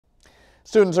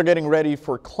Students are getting ready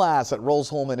for class at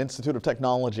Rose-Hulman Institute of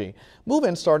Technology.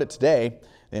 Move-in started today.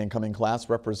 The incoming class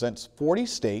represents 40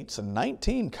 states and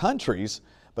 19 countries,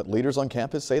 but leaders on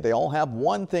campus say they all have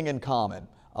one thing in common: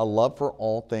 a love for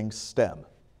all things STEM.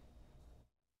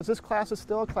 This class is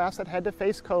still a class that had to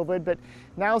face COVID, but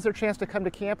now is their chance to come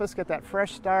to campus, get that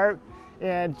fresh start,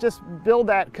 and just build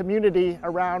that community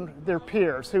around their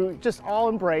peers who just all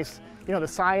embrace, the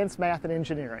science, math, and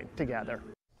engineering together.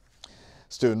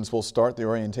 Students will start the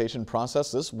orientation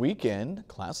process this weekend.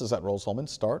 Classes at Rose-Hulman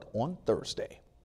start on Thursday.